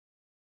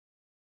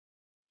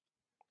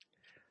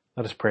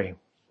Let us pray.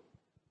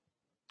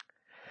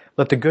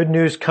 Let the good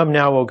news come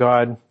now, O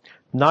God,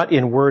 not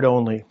in word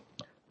only,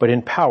 but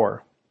in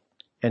power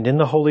and in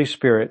the Holy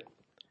Spirit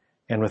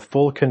and with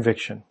full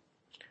conviction.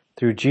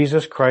 Through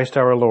Jesus Christ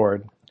our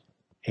Lord.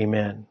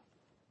 Amen.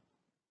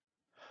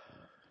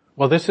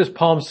 Well, this is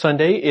Palm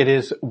Sunday. It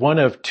is one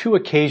of two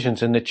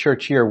occasions in the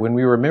church year when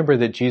we remember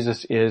that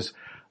Jesus is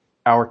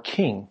our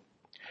King.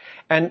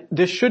 And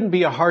this shouldn't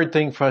be a hard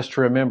thing for us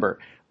to remember.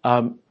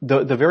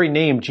 The very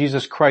name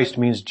Jesus Christ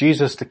means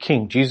Jesus the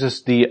King,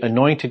 Jesus the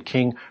anointed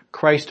King.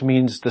 Christ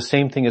means the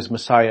same thing as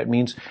Messiah. It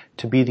means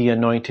to be the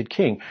anointed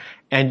King.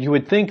 And you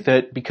would think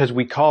that because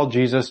we call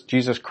Jesus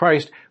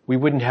Christ, we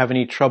wouldn't have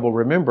any trouble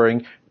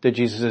remembering that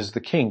Jesus is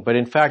the King. But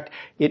in fact,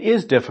 it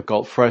is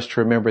difficult for us to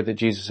remember that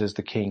Jesus is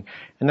the King.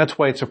 And that's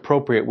why it's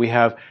appropriate. We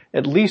have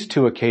at least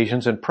two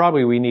occasions, and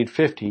probably we need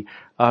 50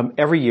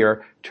 every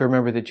year to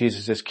remember that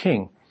Jesus is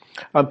King.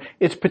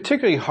 It's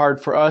particularly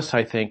hard for us,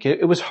 I think.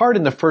 It was hard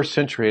in the first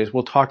century, as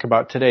we'll talk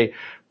about today,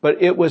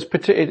 but it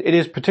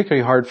is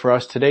particularly hard for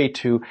us today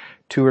to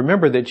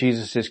remember that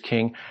Jesus is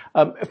King,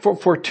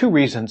 for two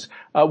reasons.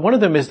 One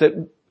of them is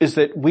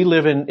that we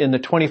live in the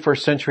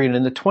 21st century, and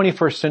in the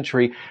 21st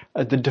century,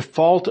 the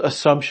default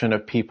assumption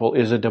of people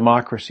is a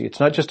democracy. It's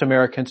not just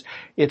Americans,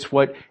 it's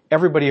what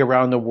everybody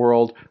around the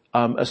world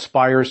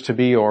aspires to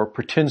be or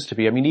pretends to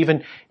be. I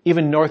mean,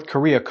 even North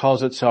Korea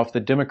calls itself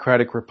the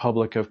Democratic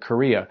Republic of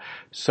Korea.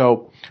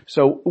 So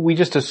we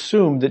just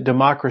assume that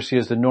democracy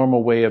is the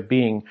normal way of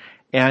being.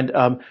 And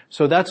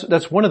so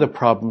that's one of the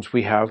problems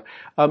we have.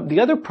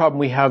 The other problem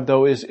we have,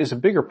 though, is a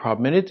bigger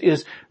problem, and it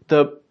is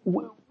the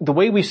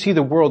way we see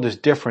the world is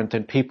different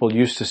than people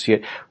used to see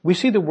it. We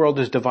see the world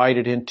as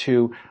divided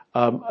into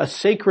a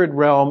sacred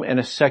realm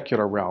and a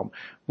secular realm.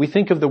 We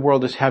think of the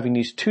world as having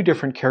these two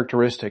different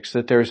characteristics,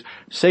 that there's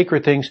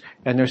sacred things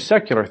and there's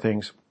secular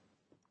things.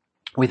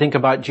 We think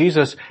about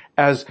Jesus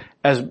as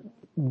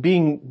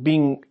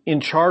being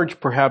in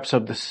charge perhaps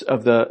of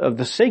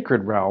the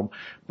sacred realm,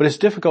 but it's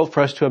difficult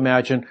for us to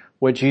imagine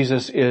what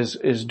Jesus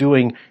is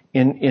doing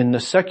in the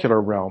secular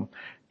realm.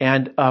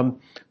 And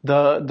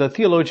the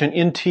theologian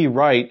N.T.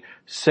 Wright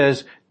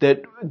says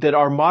that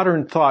our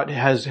modern thought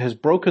has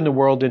broken the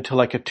world into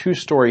like a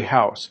two-story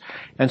house.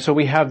 And so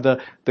we have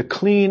the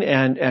clean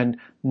and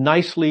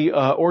nicely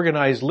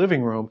organized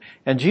living room,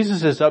 and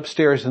Jesus is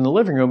upstairs in the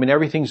living room and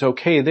everything's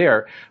okay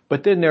there.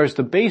 But then there's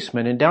the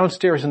basement, and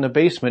downstairs in the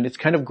basement it's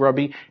kind of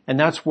grubby, and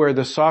that's where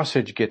the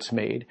sausage gets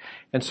made.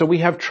 And so we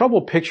have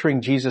trouble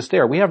picturing Jesus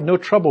there. We have no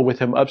trouble with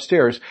him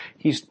upstairs.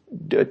 He's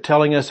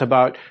telling us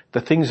about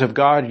the things of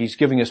God. He's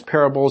giving us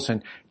parables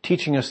and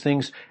teaching us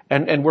things,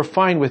 and we're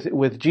fine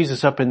with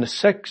Jesus up in the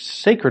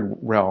sacred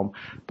realm,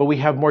 but we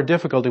have more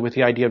difficulty with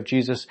the idea of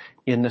Jesus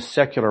in the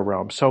secular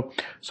realm. So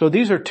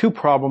these are two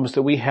problems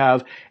that we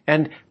have,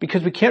 and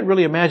because we can't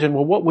really imagine,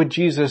 well, what would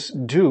Jesus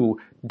do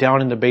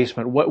down in the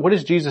basement? What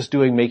is Jesus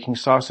doing making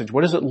sausage?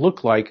 What does it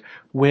look like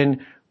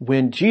when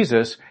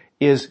Jesus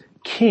is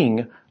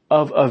King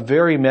of a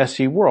very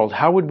messy world?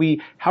 How would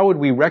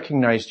we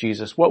recognize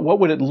Jesus? What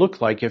would it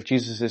look like if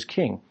Jesus is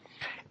King?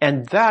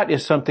 And that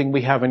is something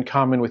we have in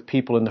common with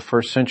people in the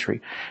first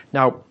century.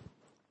 Now,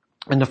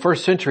 in the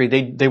first century,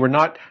 they were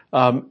not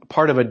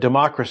part of a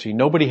democracy.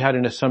 Nobody had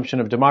an assumption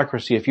of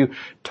democracy. If you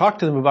talk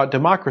to them about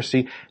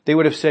democracy, they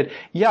would have said,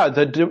 yeah,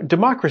 the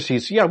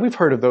democracies, yeah, we've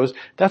heard of those.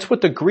 That's what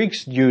the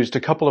Greeks used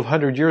a couple of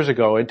hundred years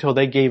ago until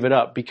they gave it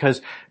up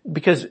because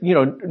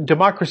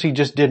democracy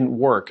just didn't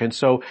work. And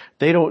so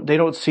they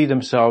don't see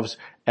themselves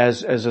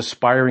as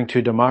aspiring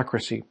to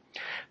democracy.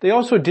 They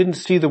also didn't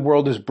see the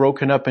world as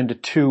broken up into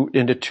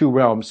two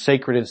realms,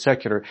 sacred and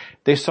secular.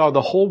 They saw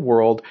the whole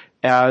world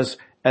as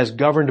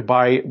governed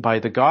by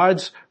the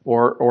gods,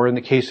 or in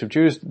the case of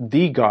Jews,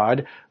 the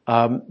God.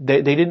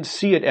 They didn't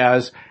see it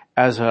as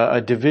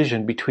a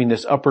division between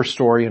this upper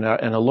story and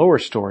a lower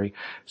story.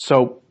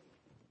 So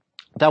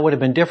that would have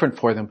been different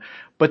for them.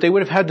 But they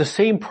would have had the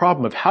same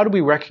problem of how do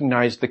we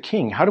recognize the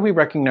King? How do we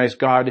recognize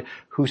God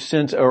who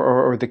sends,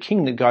 or the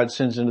King that God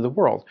sends into the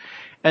world?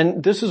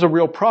 And this is a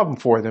real problem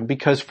for them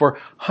because for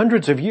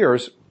hundreds of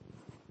years,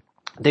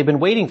 they've been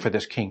waiting for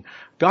this King.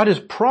 God has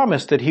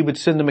promised that he would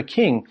send them a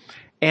King,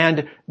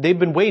 and they've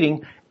been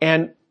waiting,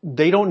 and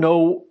they don't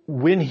know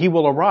when he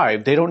will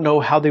arrive. They don't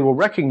know how they will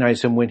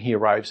recognize him when he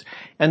arrives.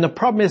 And the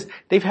problem is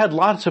they've had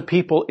lots of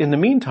people in the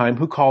meantime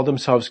who call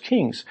themselves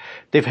kings.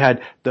 They've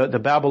had the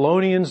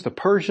Babylonians, the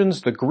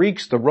Persians, the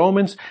Greeks, the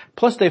Romans,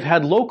 plus they've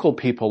had local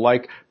people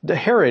like the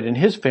Herod and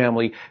his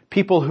family,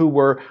 people who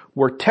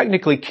were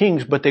technically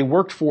kings, but they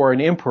worked for an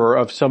emperor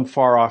of some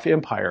far-off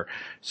empire.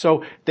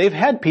 So they've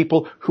had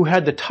people who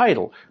had the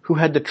title, who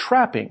had the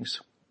trappings,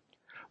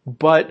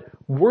 but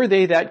were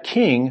they that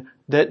king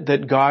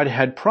that God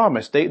had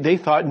promised? They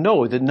thought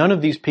no, that none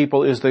of these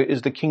people is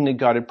the king that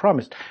God had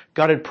promised.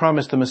 God had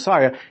promised the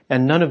Messiah,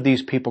 and none of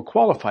these people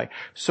qualify.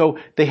 So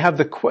they have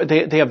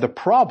the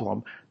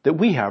problem that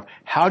we have.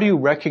 How do you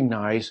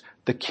recognize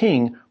the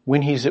king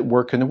when he's at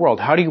work in the world?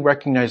 How do you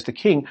recognize the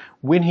king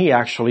when he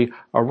actually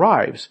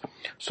arrives?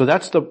 So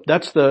that's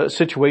the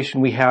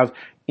situation we have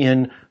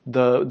in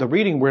the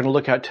reading we're going to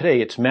look at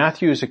today. It's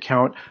Matthew's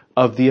account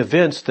of the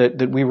events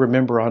that we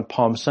remember on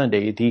Palm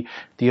Sunday, the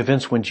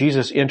events when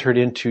Jesus entered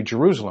into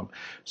Jerusalem.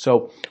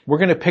 So we're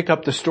going to pick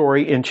up the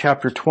story in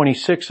chapter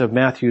 26 of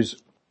Matthew's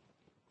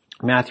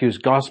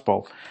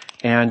Gospel,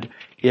 and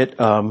it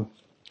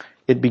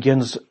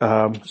begins,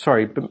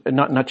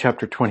 not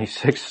chapter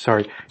 26,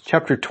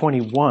 chapter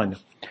 21.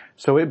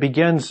 So it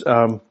begins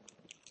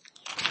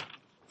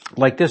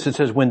like this. It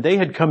says, when they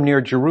had come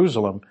near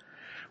Jerusalem,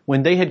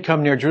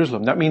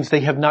 that means they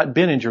have not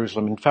been in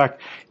Jerusalem. In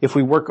fact, if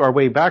we work our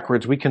way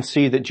backwards, we can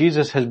see that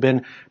Jesus has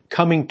been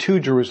coming to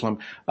Jerusalem.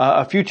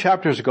 A few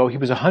chapters ago, he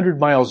was 100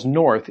 miles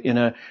north in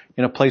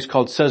a place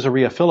called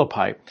Caesarea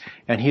Philippi,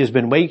 and he has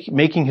been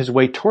making his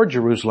way toward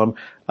Jerusalem,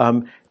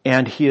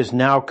 and he has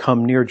now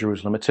come near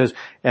Jerusalem. It says,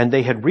 and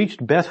they had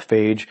reached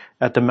Bethphage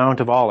at the Mount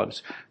of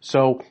Olives.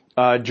 So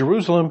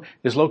Jerusalem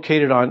is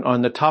located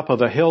on the top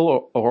of a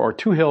hill or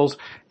two hills,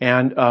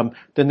 and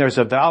then there's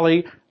a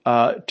valley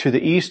to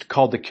the east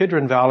called the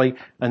Kidron Valley,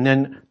 and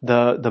then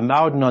the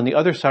mountain on the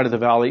other side of the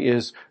valley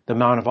is the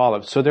Mount of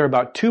Olives. So they're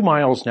about 2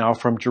 miles now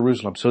from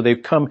Jerusalem. So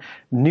they've come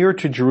near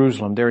to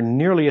Jerusalem. They're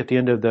nearly at the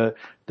end of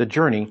the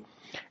journey.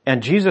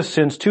 And Jesus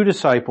sends 2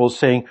 disciples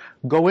saying,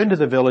 go into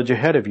the village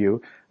ahead of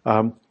you,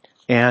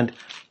 and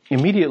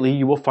immediately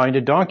you will find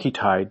a donkey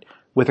tied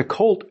with a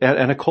colt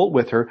and a colt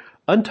with her.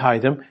 Untie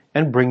them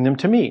and bring them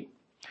to me.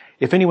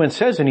 If anyone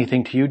says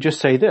anything to you,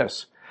 just say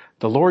this,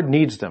 the Lord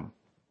needs them,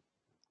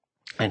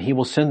 and he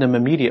will send them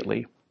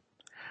immediately.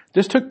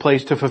 This took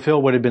place to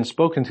fulfill what had been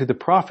spoken through the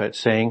prophet,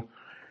 saying,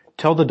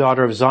 tell the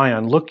daughter of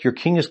Zion, look, your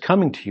king is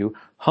coming to you,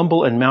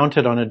 humble and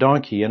mounted on a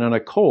donkey, and on a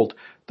colt,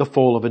 the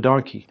foal of a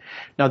donkey.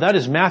 Now that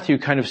is Matthew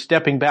kind of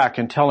stepping back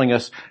and telling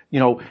us,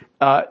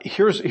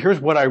 here's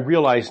what I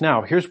realize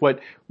now. Here's what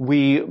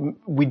we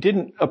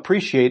didn't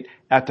appreciate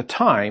at the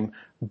time,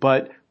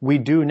 but we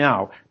do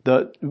now.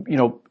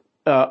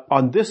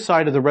 On this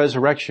side of the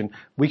resurrection,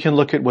 we can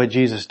look at what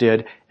Jesus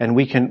did, and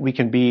we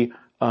can be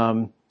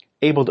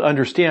able to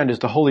understand as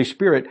the Holy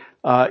Spirit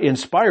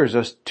inspires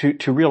us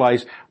to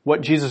realize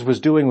what Jesus was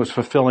doing was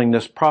fulfilling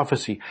this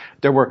prophecy.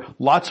 There were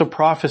lots of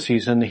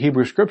prophecies in the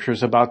Hebrew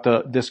Scriptures about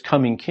this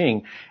coming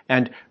king,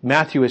 and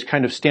Matthew is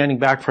kind of standing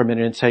back for a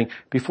minute and saying,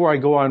 before I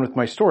go on with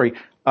my story,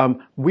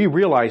 we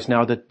realize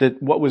now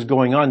that what was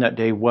going on that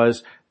day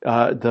was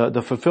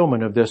the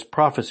fulfillment of this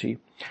prophecy.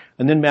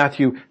 And then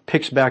Matthew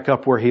picks back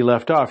up where he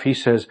left off. He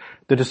says,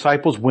 the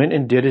disciples went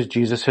and did as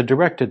Jesus had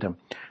directed them.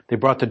 They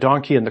brought the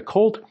donkey and the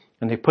colt,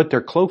 and they put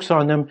their cloaks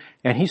on them,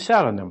 and he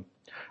sat on them.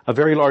 A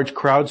very large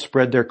crowd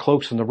spread their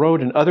cloaks on the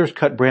road, and others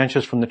cut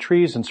branches from the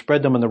trees and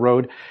spread them on the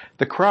road.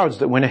 The crowds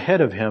that went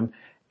ahead of him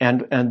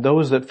and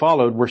those that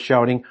followed were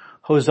shouting,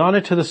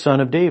 Hosanna to the Son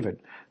of David.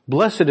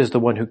 Blessed is the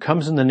one who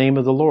comes in the name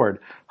of the Lord.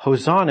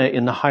 Hosanna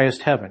in the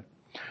highest heaven.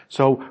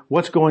 So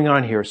what's going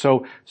on here?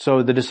 So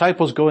the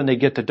disciples go and they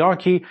get the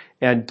donkey,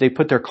 and they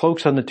put their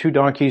cloaks on the 2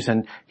 donkeys,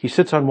 and he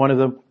sits on one of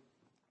them.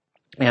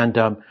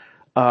 And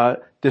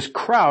this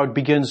crowd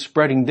begins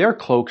spreading their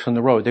cloaks on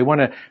the road. They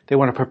want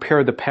to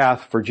prepare the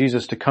path for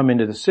Jesus to come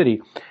into the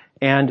city.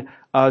 And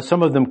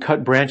some of them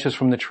cut branches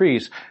from the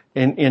trees.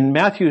 In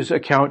Matthew's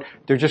account,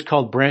 they're just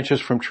called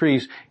branches from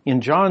trees.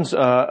 In John's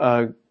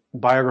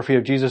biography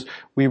of Jesus,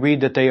 we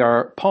read that they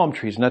are palm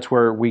trees, and that's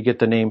where we get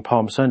the name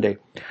Palm Sunday.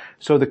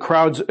 So the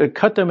crowds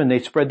cut them and they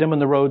spread them on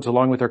the roads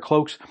along with their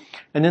cloaks,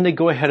 and then they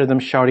go ahead of them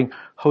shouting,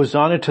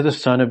 Hosanna to the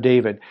Son of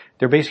David.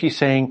 They're basically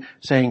saying,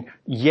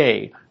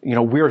 yay,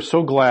 we are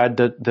so glad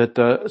that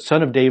the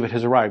Son of David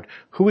has arrived.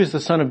 Who is the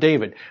Son of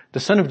David?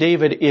 The Son of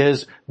David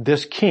is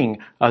this king.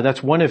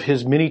 That's one of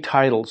his many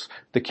titles,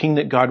 the king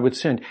that God would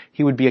send.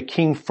 He would be a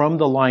king from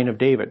the line of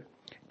David.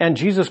 And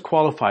Jesus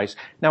qualifies.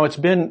 Now it's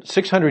been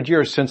 600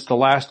 years since the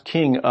last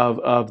king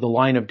of the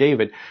line of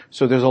David.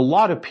 So there's a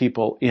lot of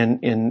people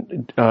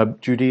in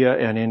Judea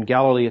and in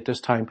Galilee at this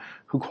time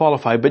who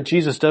qualify, but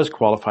Jesus does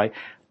qualify.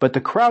 But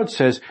the crowd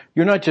says,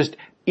 you're not just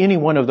any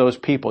one of those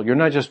people. You're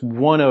not just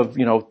one of,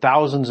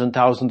 thousands and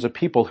thousands of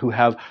people who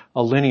have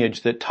a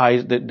lineage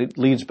that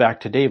leads back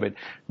to David.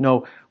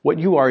 No, what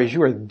you are is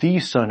you are the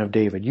Son of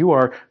David. You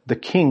are the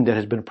king that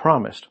has been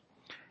promised.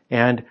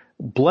 And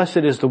blessed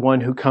is the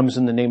one who comes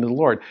in the name of the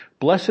Lord.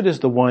 Blessed is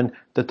the one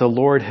that the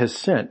Lord has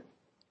sent.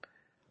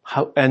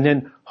 And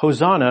then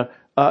Hosanna,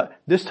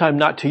 this time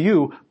not to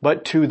you,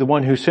 but to the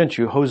one who sent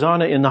you.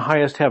 Hosanna in the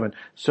highest heaven.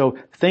 So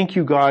thank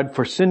you, God,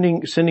 for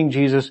sending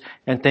Jesus,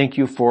 and thank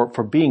you for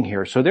being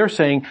here. So they're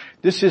saying,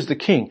 this is the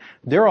king.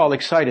 They're all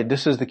excited.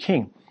 This is the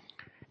king.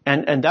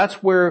 And that's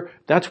where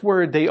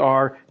they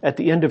are at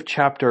the end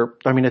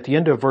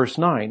of verse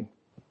 9.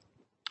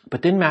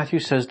 But then Matthew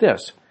says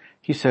this.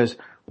 He says,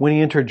 when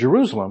he entered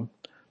Jerusalem,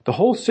 the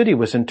whole city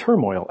was in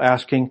turmoil,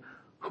 asking,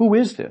 who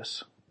is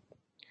this?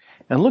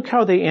 And look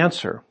how they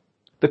answer.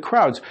 The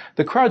crowds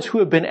who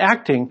have been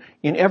acting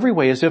in every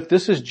way as if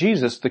this is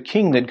Jesus, the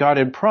king that God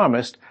had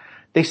promised,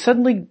 they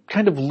suddenly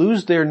kind of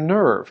lose their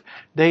nerve.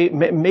 I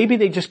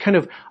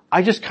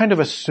just kind of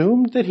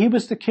assumed that he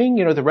was the king.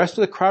 The rest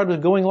of the crowd was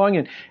going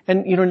along,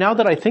 and now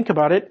that I think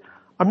about it,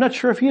 I'm not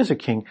sure if he is a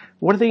king.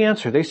 What do they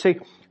answer? They say,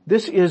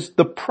 this is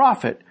the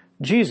prophet,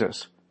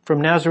 Jesus, from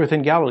Nazareth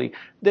in Galilee.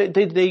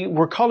 They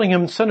were calling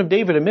him son of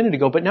David a minute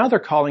ago, but now they're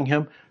calling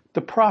him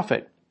the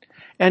prophet.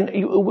 And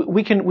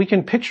we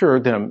can picture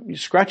them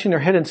scratching their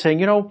head and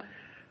saying,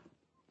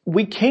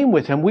 we came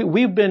with him.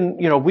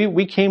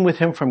 We came with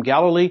him from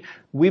Galilee.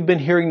 We've been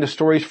hearing the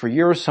stories for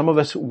years. Some of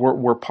us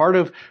were part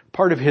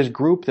of his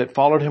group that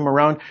followed him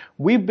around.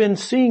 We've been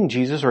seeing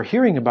Jesus or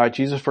hearing about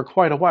Jesus for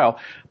quite a while.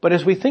 But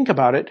as we think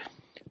about it,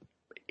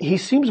 he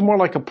seems more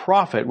like a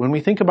prophet when we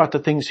think about the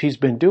things he's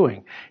been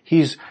doing.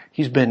 He's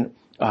been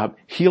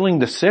healing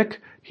the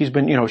sick. He's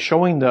been,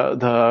 showing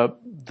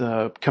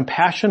the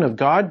compassion of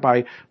God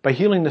by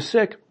healing the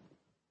sick.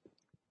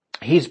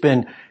 He's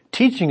been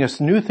teaching us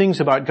new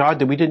things about God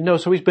that we didn't know.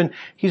 So he's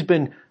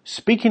been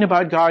speaking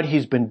about God.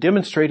 He's been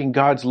demonstrating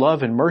God's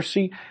love and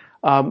mercy.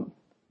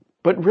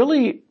 But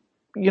really,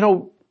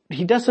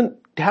 he doesn't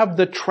have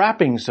the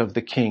trappings of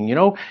the king.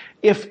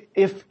 If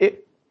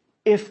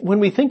when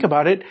we think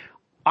about it,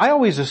 I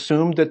always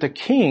assumed that the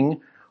king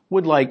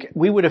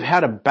we would have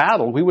had a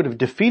battle. We would have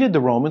defeated the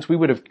Romans. We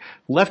would have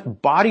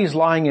left bodies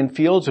lying in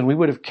fields, and we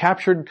would have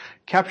captured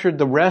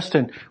the rest,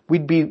 and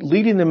we'd be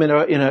leading them in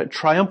a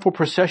triumphal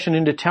procession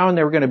into town.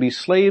 They were going to be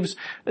slaves.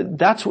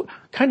 That's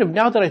kind of,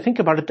 now that I think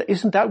about it,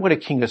 isn't that what a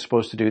king is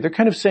supposed to do? They're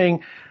kind of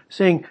saying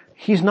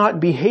he's not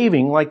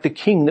behaving like the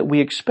king that we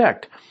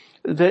expect.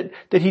 That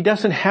he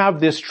doesn't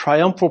have this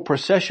triumphal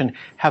procession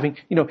he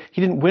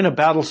didn't win a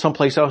battle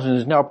someplace else and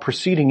is now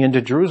proceeding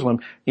into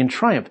Jerusalem in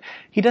triumph.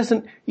 He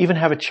doesn't even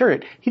have a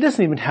chariot. He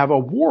doesn't even have a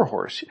war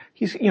horse.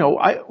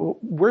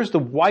 Where's the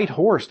white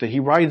horse that he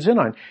rides in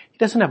on? He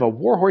doesn't have a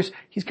war horse.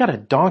 He's got a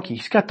donkey.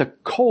 He's got the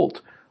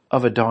colt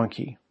of a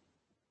donkey.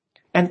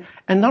 And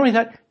not only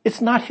that,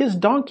 it's not his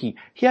donkey.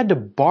 He had to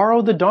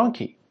borrow the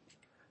donkey.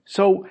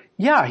 So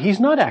yeah, he's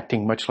not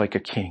acting much like a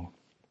king.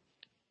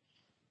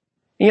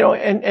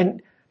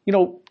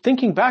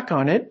 Thinking back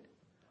on it,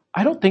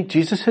 I don't think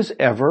Jesus has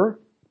ever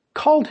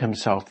called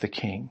himself the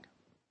king.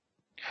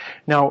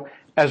 Now,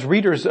 as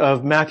readers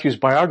of Matthew's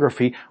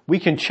biography, we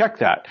can check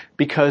that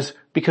because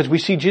we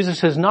see Jesus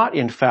has not,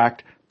 in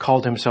fact,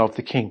 called himself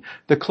the king.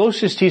 The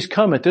closest he's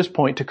come at this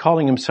point to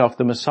calling himself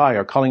the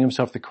Messiah, calling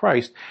himself the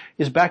Christ,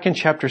 is back in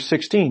chapter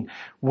 16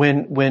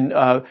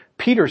 when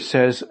Peter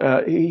says,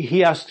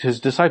 he asked his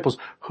disciples,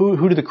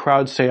 who do the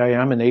crowds say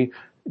I am? And they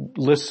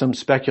list some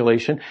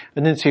speculation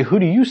and then say, who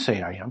do you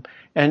say I am?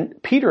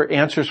 And Peter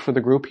answers for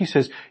the group. He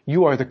says,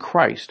 you are the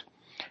Christ.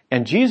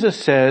 And Jesus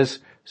says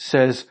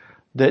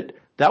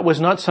that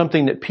was not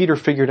something that Peter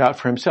figured out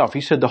for himself.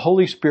 He said the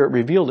Holy Spirit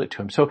revealed it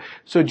to him. So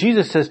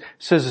Jesus says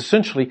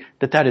essentially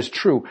that is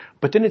true.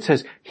 But then it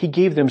says he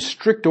gave them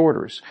strict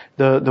orders.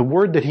 The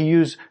word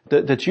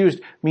that that's used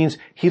means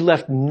he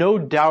left no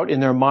doubt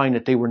in their mind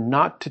that they were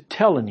not to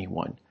tell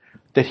anyone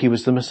that he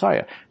was the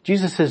Messiah.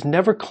 Jesus has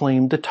never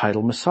claimed the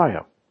title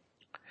Messiah.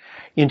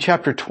 In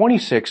chapter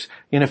 26,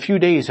 in a few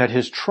days at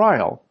his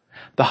trial,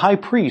 the high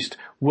priest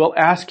will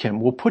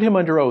put him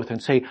under oath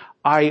and say,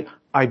 I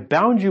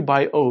bound you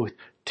by oath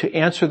to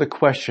answer the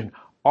question,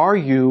 are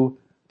you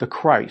the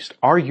Christ?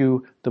 Are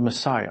you the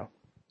Messiah?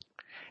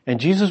 And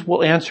Jesus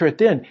will answer it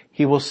then.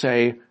 He will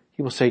say,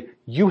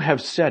 you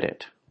have said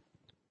it.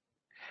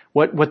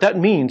 What that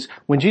means,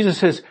 when Jesus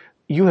says,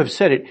 you have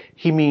said it,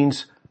 he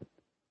means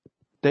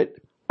that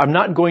I'm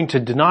not going to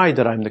deny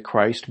that I'm the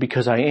Christ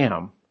because I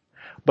am.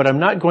 But I'm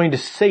not going to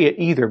say it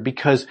either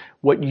because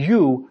what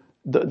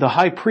the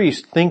high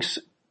priest thinks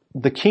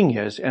the king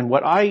is and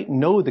what I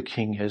know the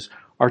king is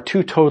are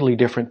two totally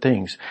different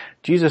things.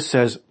 Jesus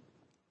says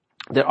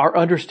that our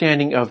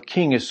understanding of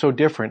king is so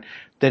different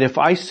that if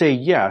I say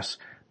yes,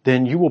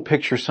 then you will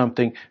picture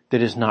something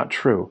that is not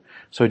true.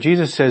 So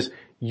Jesus says,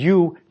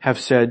 you have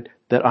said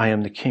that I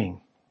am the king.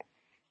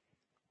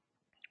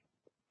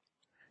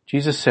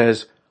 Jesus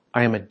says,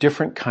 I am a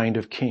different kind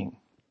of king,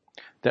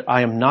 that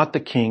I am not the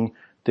king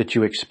that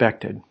you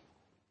expected.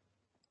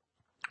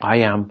 I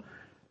am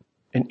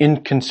an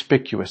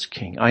inconspicuous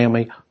king. I am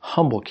a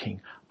humble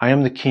king. I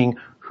am the king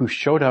who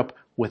showed up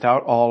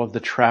without all of the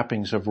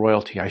trappings of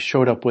royalty. I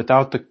showed up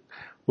without the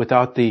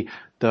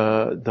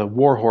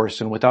war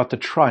horse and without the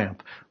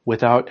triumph,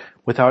 without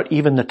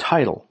even the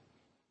title.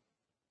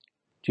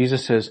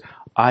 Jesus says,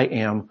 I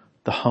am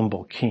the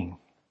humble king.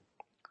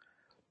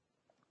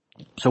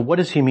 So what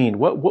does he mean?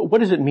 What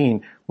does it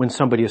mean when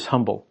somebody is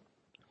humble?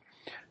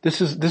 This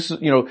is,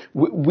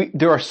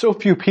 there are so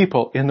few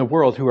people in the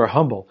world who are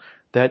humble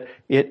that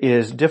it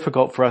is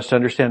difficult for us to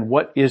understand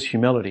what is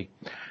humility.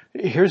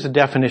 Here's a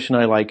definition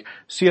I like.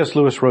 C.S.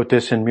 Lewis wrote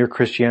this in Mere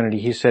Christianity.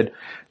 He said,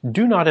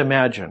 do not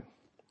imagine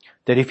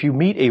that if you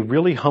meet a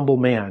really humble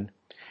man,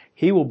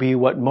 he will be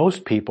what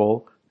most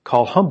people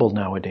call humble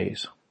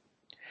nowadays.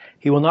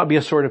 He will not be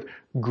a sort of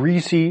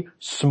greasy,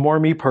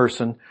 smarmy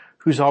person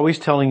who's always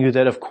telling you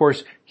that, of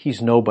course,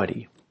 he's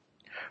nobody.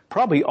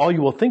 Probably all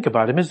you will think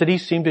about him is that he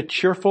seemed a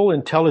cheerful,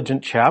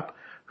 intelligent chap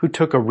who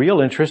took a real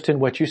interest in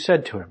what you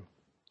said to him.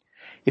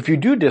 If you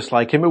do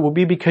dislike him, it will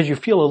be because you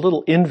feel a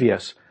little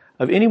envious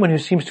of anyone who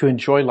seems to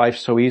enjoy life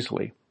so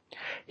easily.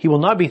 He will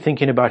not be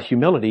thinking about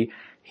humility.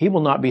 He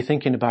will not be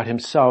thinking about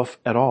himself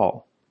at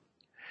all.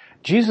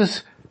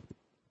 Jesus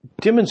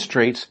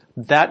demonstrates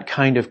that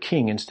kind of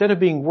king. Instead of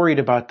being worried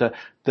about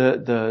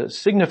the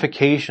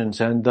significations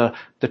and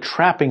the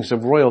trappings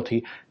of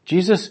royalty,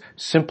 Jesus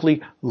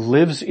simply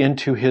lives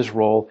into his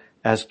role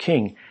as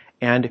king.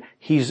 And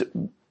he's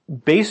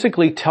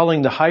basically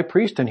telling the high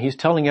priest, and he's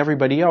telling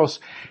everybody else,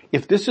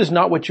 if this is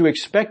not what you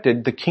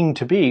expected the king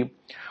to be,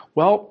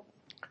 well,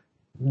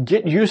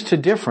 get used to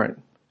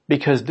different,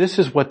 because this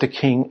is what the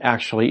king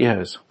actually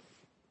is.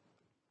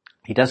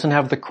 He doesn't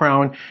have the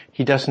crown.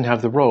 He doesn't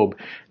have the robe.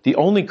 The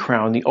only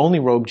crown, the only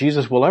robe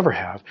Jesus will ever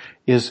have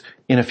is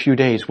in a few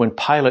days when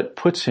Pilate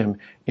puts him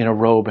in a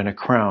robe and a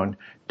crown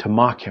to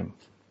mock him.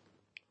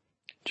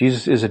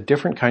 Jesus is a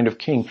different kind of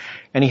king,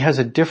 and he has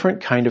a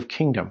different kind of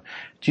kingdom.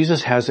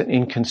 Jesus has an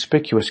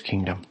inconspicuous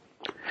kingdom.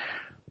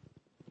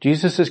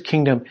 Jesus'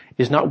 kingdom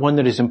is not one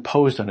that is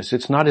imposed on us.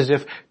 It's not as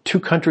if two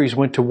countries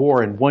went to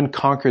war and one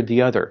conquered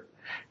the other.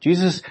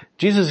 Jesus'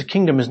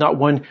 kingdom is not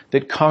one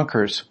that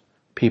conquers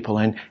people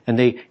and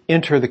they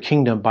enter the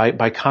kingdom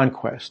by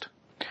conquest.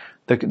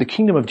 The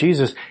kingdom of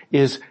Jesus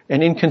is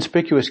an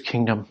inconspicuous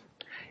kingdom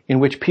in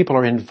which people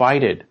are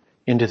invited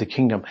into the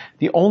kingdom.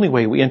 The only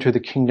way we enter the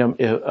kingdom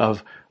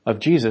of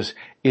Jesus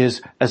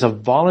is as a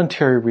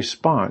voluntary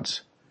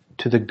response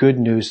to the good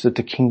news that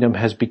the kingdom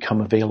has become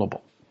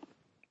available.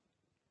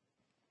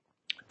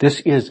 This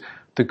is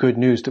the good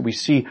news that we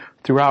see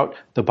throughout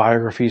the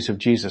biographies of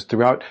Jesus,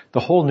 throughout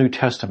the whole New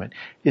Testament,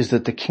 is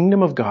that the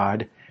kingdom of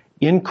God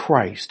in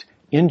Christ,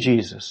 in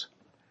Jesus,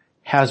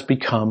 has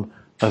become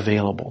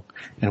available.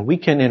 And we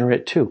can enter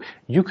it too.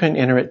 You can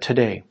enter it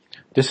today.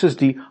 This is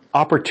the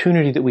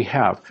opportunity that we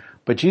have.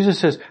 But Jesus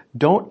says,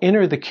 don't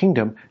enter the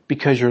kingdom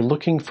because you're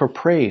looking for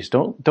praise.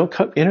 Don't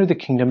enter the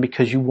kingdom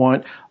because you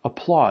want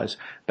applause.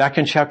 Back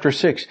in chapter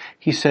 6,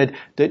 he said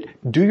that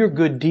do your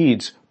good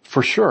deeds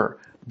for sure,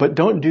 but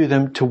don't do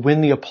them to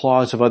win the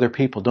applause of other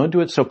people. Don't do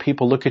it so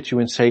people look at you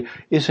and say,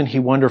 isn't he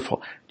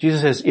wonderful?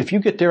 Jesus says, if you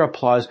get their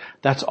applause,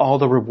 that's all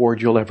the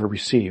reward you'll ever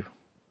receive.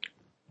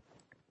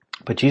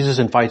 But Jesus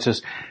invites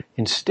us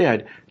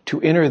instead to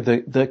enter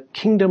the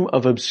kingdom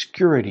of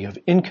obscurity, of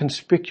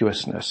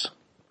inconspicuousness.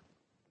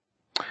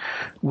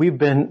 We've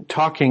been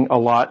talking a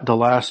lot the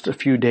last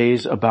few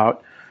days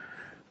about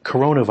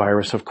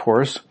coronavirus, of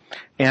course,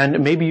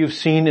 and maybe you've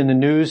seen in the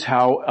news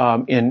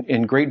how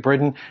in Great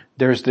Britain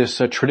there's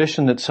this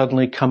tradition that's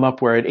suddenly come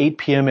up where at 8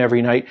 p.m.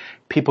 every night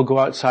people go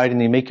outside and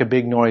they make a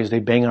big noise, they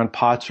bang on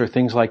pots or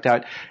things like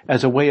that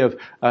as a way of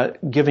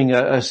giving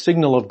a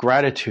signal of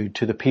gratitude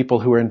to the people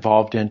who are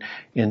involved in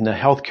the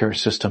healthcare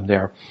system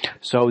there.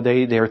 So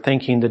they're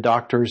thanking the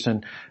doctors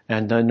and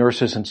the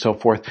nurses and so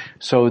forth.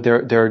 So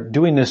they're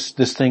doing this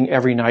thing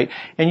every night.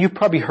 And you've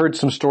probably heard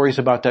some stories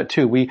about that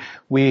too. We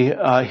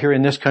here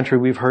in this country,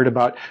 we've heard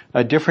about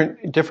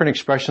different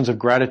expressions of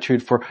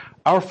gratitude for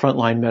our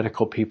frontline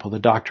medical people, the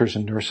doctors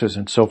and nurses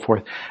and so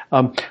forth.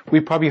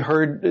 We've probably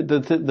heard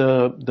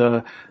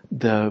the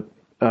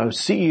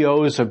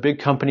CEOs of big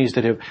companies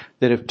that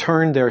have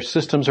turned their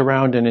systems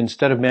around, and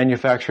instead of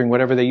manufacturing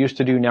whatever they used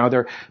to do, now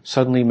they're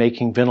suddenly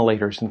making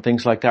ventilators and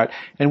things like that.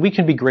 And we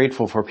can be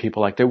grateful for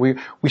people like that.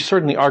 We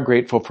certainly are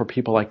grateful for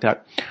people like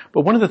that.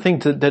 But one of the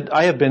things that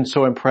I have been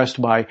so impressed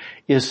by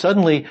is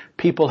suddenly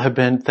people have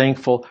been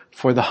thankful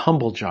for the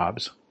humble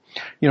jobs.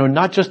 You know,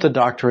 not just the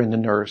doctor and the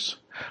nurse,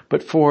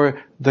 but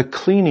for the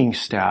cleaning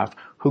staff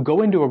who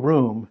go into a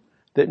room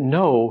that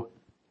know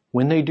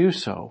when they do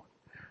so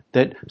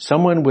that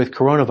someone with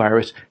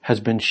coronavirus has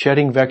been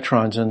shedding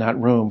Vectrons in that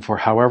room for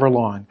however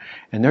long,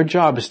 and their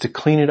job is to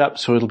clean it up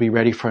so it'll be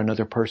ready for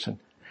another person.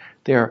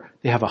 They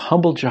have a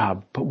humble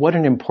job, but what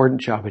an important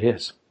job it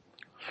is.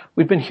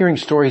 We've been hearing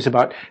stories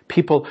about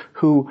people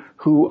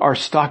who are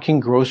stocking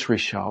grocery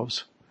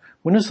shelves.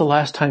 When was the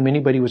last time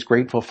anybody was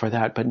grateful for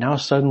that? But now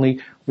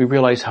suddenly we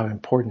realize how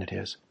important it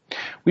is.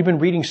 We've been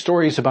reading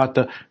stories about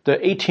the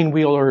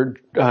 18-wheeler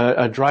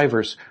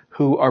drivers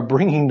who are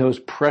bringing those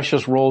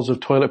precious rolls of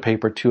toilet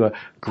paper to a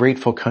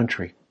grateful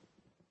country.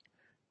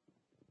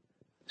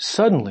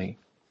 Suddenly,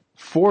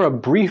 for a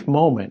brief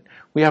moment,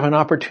 we have an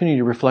opportunity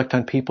to reflect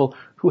on people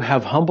who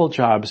have humble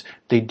jobs.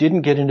 They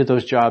didn't get into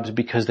those jobs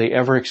because they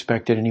ever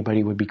expected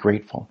anybody would be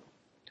grateful.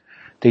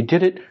 They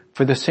did it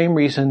for the same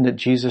reason that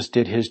Jesus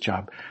did his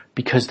job,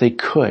 because they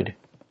could,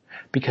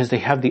 because they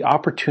have the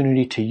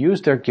opportunity to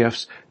use their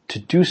gifts to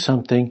do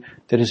something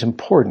that is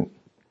important.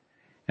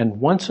 And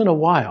once in a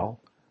while,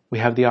 we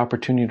have the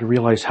opportunity to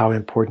realize how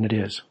important it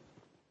is.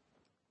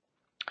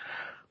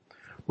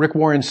 Rick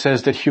Warren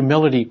says that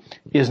humility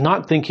is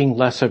not thinking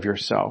less of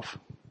yourself.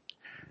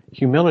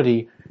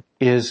 Humility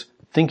is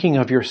thinking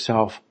of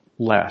yourself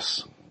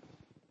less.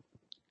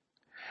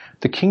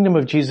 The kingdom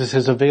of Jesus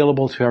is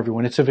available to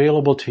everyone. It's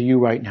available to you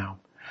right now.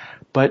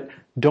 But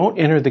don't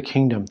enter the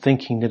kingdom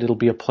thinking that it'll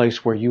be a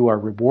place where you are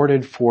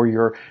rewarded for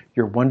your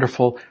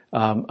wonderful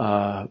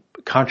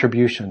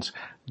contributions.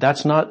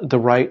 That's not the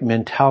right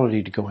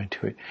mentality to go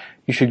into it.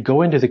 You should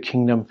go into the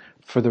kingdom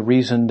for the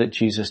reason that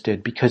Jesus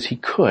did, because he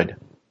could,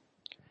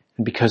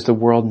 and because the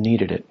world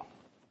needed it.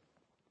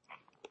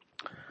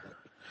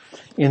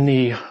 In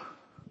the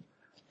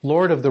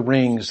Lord of the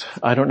Rings,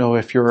 I don't know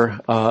if you're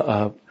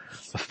a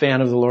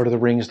fan of the Lord of the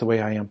Rings the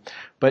way I am,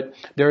 but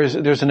there's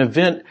an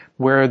event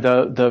where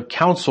the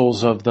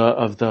councils of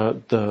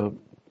the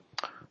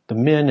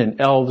men and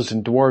elves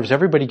and dwarves,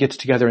 everybody gets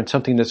together in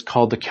something that's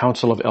called the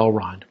Council of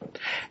Elrond.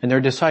 And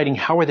they're deciding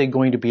how are they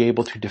going to be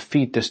able to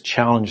defeat this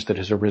challenge that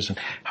has arisen?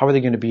 How are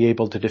they going to be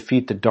able to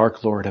defeat the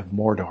Dark Lord of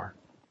Mordor?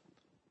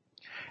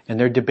 And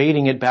they're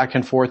debating it back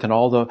and forth and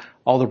all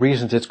the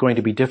reasons it's going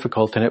to be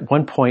difficult. And at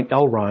one point,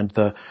 Elrond,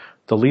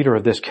 the leader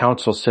of this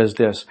council, says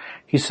this.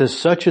 He says,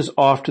 "Such is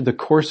oft the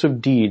course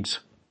of deeds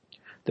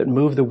that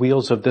move the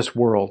wheels of this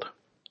world.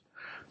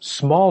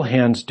 Small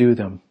hands do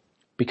them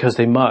because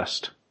they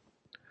must,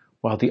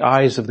 while the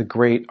eyes of the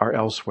great are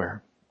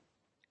elsewhere."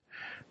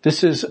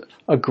 This is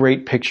a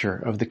great picture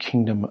of the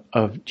kingdom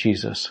of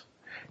Jesus.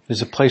 It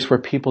is a place where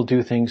people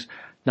do things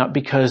not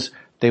because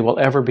they will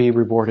ever be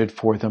rewarded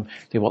for them,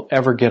 they will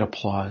ever get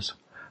applause,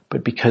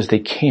 but because they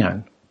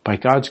can. By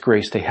God's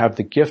grace, they have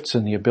the gifts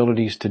and the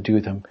abilities to do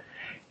them,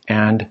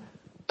 and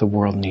the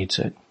world needs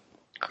it.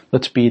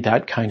 Let's be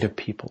that kind of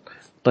people.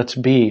 Let's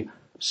be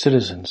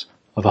citizens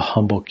of a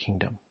humble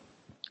kingdom.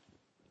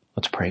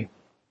 Let's pray.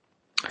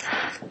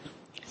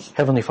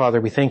 Heavenly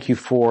Father, we thank you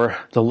for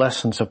the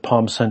lessons of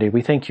Palm Sunday.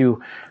 We thank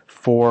you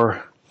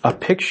for a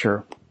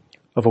picture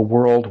of a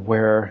world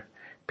where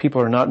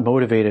people are not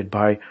motivated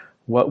by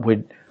what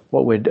would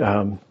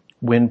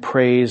win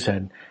praise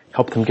and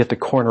help them get the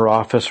corner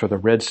office or the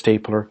red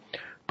stapler,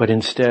 but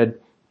instead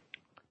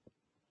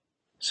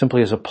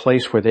simply as a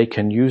place where they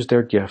can use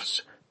their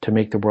gifts to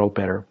make the world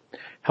better.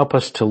 Help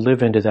us to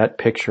live into that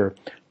picture,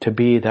 to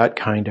be that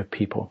kind of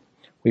people.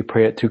 We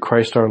pray it through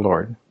Christ our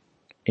Lord.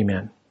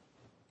 Amen.